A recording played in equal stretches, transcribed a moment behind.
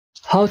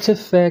How to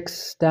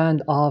fix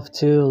standoff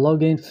to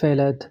login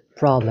failed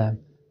problem.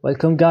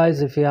 Welcome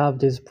guys, if you have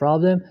this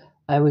problem,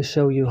 I will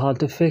show you how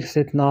to fix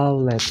it now.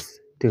 Let's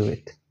do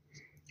it.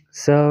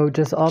 So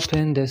just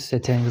open the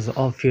settings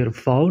of your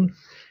phone,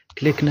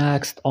 click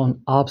next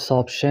on apps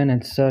option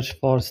and search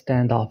for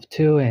standoff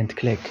 2 and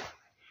click.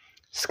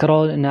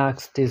 Scroll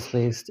next this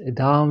list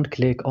down,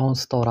 click on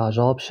storage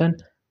option,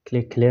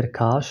 click clear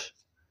cache,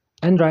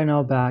 and right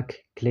now back,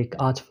 click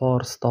add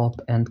for stop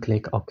and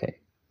click OK.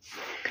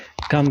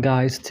 Come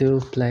guys to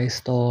Play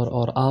Store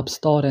or App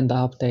Store and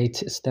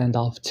update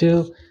Standoff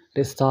 2.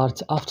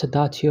 Restart after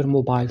that your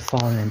mobile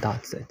phone and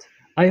that's it.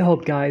 I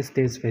hope guys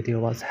this video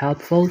was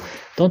helpful.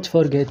 Don't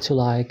forget to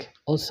like,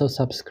 also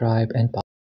subscribe and bye.